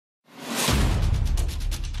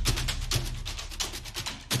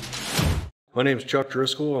My name is Chuck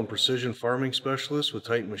Driscoll. I'm Precision Farming Specialist with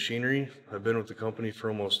Titan Machinery. I've been with the company for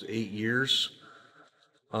almost 8 years.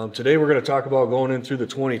 Today we're going to talk about going in through the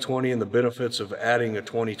 2020 and the benefits of adding a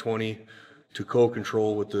 2020 to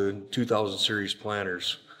co-control with the 2000 series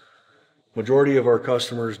planters. Majority of our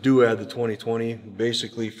customers do add the 2020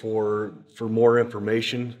 basically for more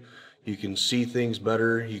information. You can see things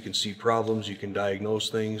better, you can see problems, you can diagnose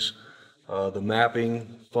things. The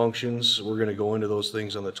mapping functions, we're going to go into those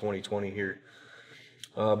things on the 2020 here.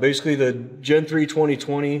 Basically the Gen 3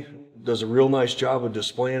 2020 does a real nice job of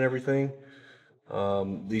displaying everything.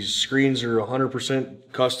 These screens are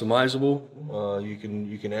 100% customizable.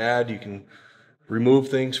 You can add, you can remove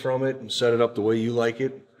things from it and set it up the way you like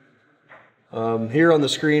it. Here on the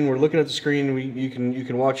screen, we're looking at the screen, you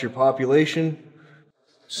can watch your population,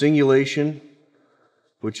 singulation,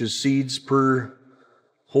 which is seeds per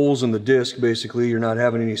holes in the disc. Basically, you're not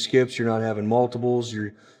having any skips, you're not having multiples,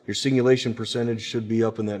 your singulation percentage should be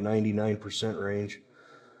up in that 99% range.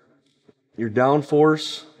 Your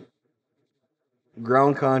downforce,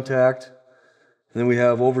 ground contact, and then we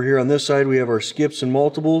have over here on this side, we have our skips and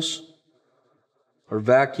multiples, our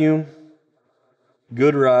vacuum,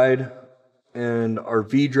 good ride, and our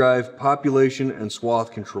V-drive population and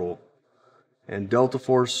swath control, and delta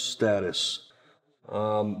force status.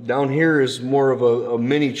 Down here is more of a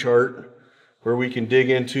mini chart where we can dig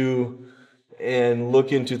into and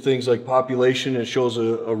look into things like population. It shows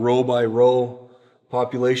a row by row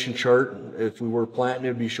population chart. If we were planting,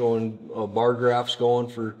 it'd be showing bar graphs going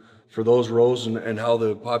for those rows and how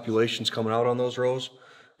the population's coming out on those rows.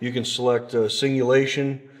 You can select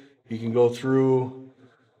singulation. You can go through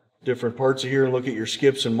different parts of here and look at your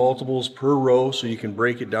skips and multiples per row, so you can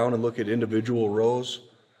break it down and look at individual rows.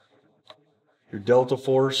 Your delta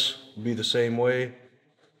force will be the same way.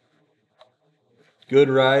 Good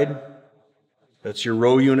ride, that's your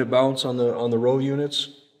row unit bounce on the row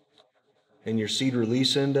units, and your seed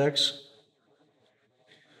release index.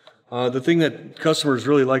 The thing that customers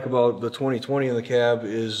really like about the 2020 in the cab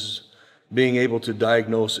is being able to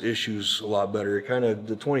diagnose issues a lot better.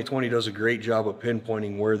 The 2020 does a great job of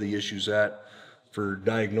pinpointing where the issue's at for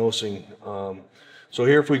diagnosing. So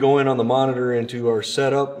here, if we go in on the monitor into our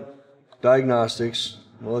setup, diagnostics,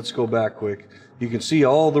 well, let's go back quick. You can see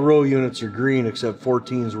all the row units are green except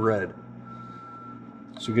 14's red.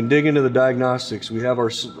 So we can dig into the diagnostics. We have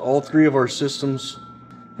all three of our systems,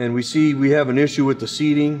 and we see we have an issue with the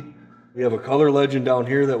seeding. We have a color legend down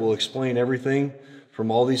here that will explain everything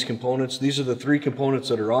from all these components. These are the three components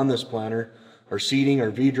that are on this planter: our seeding,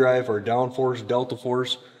 our V-drive, our downforce, delta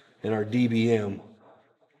force, and our DBM,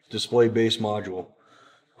 display base module.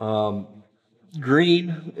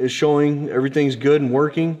 Green is showing everything's good and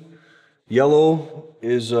working. Yellow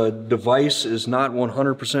is a device is not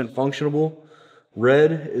 100% functionable.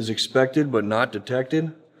 Red is expected but not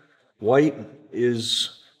detected. White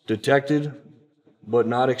is detected but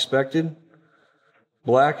not expected.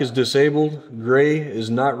 Black is disabled. Gray is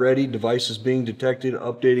not ready. Device is being detected,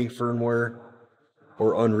 updating firmware,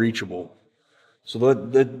 or unreachable. So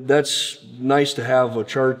that's nice to have a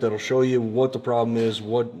chart that'll show you what the problem is,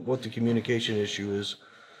 what the communication issue is.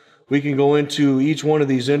 We can go into each one of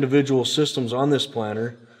these individual systems on this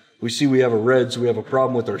planter. We see we have a red, so we have a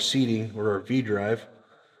problem with our seeding or our V-drive.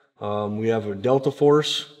 We have a delta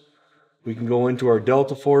force. We can go into our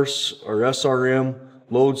delta force, our SRM,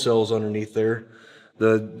 load cells underneath there.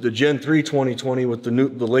 The Gen 3 2020 with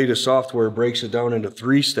the latest software breaks it down into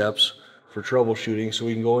 3 steps for troubleshooting. So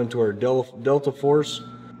we can go into our delta force.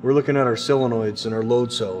 We're looking at our solenoids and our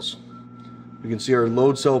load cells. We can see our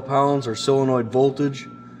load cell pounds, our solenoid voltage,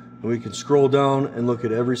 and we can scroll down and look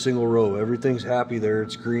at every single row. Everything's happy there,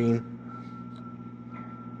 it's green.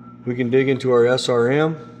 We can dig into our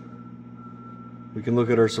SRM. We can look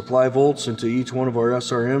at our supply volts into each one of our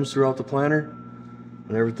SRMs throughout the planter,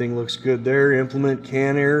 and everything looks good there. Implement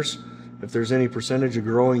can errors, if there's any percentage of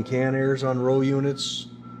growing can errors on row units.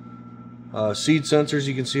 Seed sensors,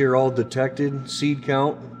 you can see, are all detected. Seed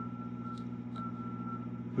count.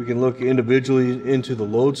 We can look individually into the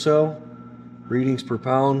load cell. Readings per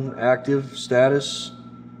pound, active, status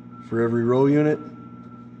for every row unit.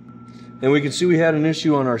 And we can see we had an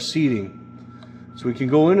issue on our seeding. So we can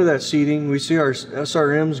go into that seeding. We see our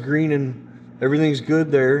SRM's green and everything's good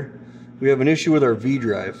there. We have an issue with our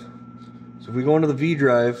V-drive. So if we go into the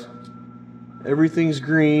V-drive, everything's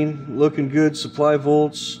green, looking good, supply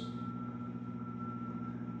volts.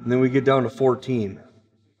 And then we get down to 14.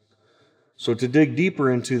 So to dig deeper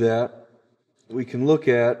into that, we can look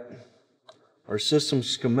at our system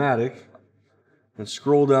schematic and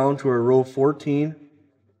scroll down to our row 14.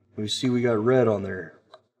 We see we got red on there.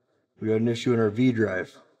 We got an issue in our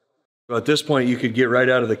V-drive. At this point, you could get right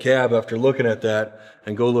out of the cab after looking at that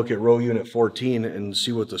and go look at row unit 14 and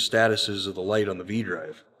see what the status is of the light on the V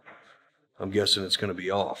drive. I'm guessing it's going to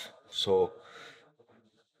be off. So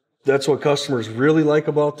that's what customers really like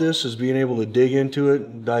about this, is being able to dig into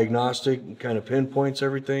it, diagnostic, kind of pinpoints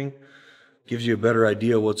everything, gives you a better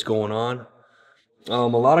idea of what's going on. A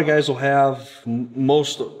lot of guys will have,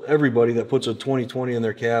 most everybody that puts a 2020 in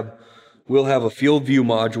their cab will have a field view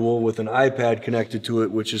module with an iPad connected to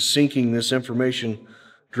it, which is syncing this information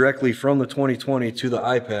directly from the 2020 to the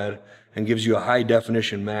iPad and gives you a high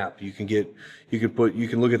definition map. You can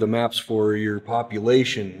look at the maps for your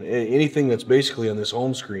population, anything that's basically on this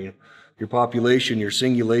home screen, your population, your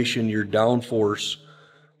singulation, your downforce,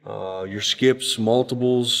 your skips,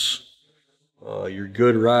 multiples, your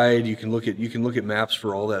good ride. You can look at maps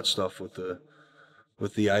for all that stuff with the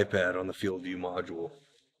iPad on the field view module.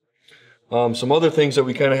 Some other things that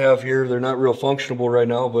we kind of have here, they're not real functional right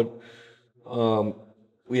now, but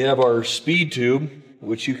we have our speed tube,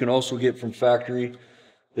 which you can also get from factory.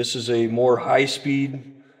 This is a more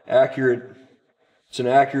high-speed, it's an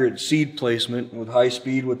accurate seed placement with high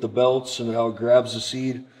speed with the belts, and how it grabs the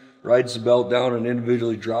seed, rides the belt down, and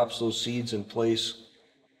individually drops those seeds in place.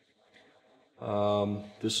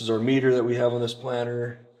 This is our meter that we have on this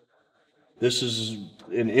planter. This is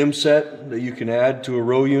an MSET that you can add to a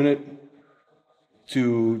row unit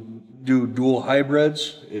to do dual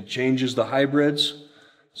hybrids. It changes the hybrids,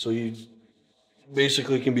 so you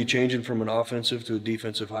basically can be changing from an offensive to a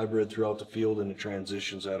defensive hybrid throughout the field, and it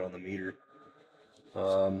transitions that on the meter.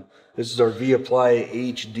 This is our V-Apply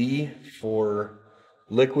HD for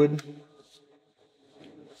liquid.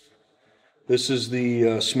 This is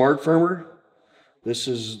the smart firmer. This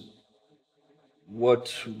is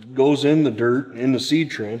what goes in the dirt, in the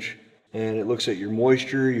seed trench, and it looks at your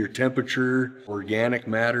moisture, your temperature, organic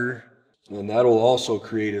matter, and that'll also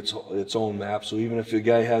create its own map. So even if the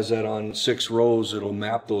guy has that on 6 rows, it'll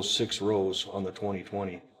map those 6 rows on the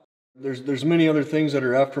 2020. There's many other things that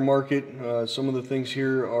are aftermarket. Some of the things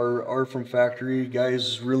here are from factory.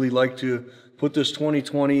 Guys really like to put this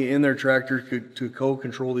 2020 in their tractor to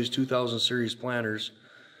co-control these 2000 series planters.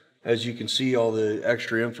 As you can see, all the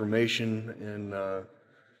extra information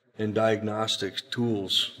and diagnostics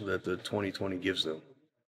tools that the 2020 gives them.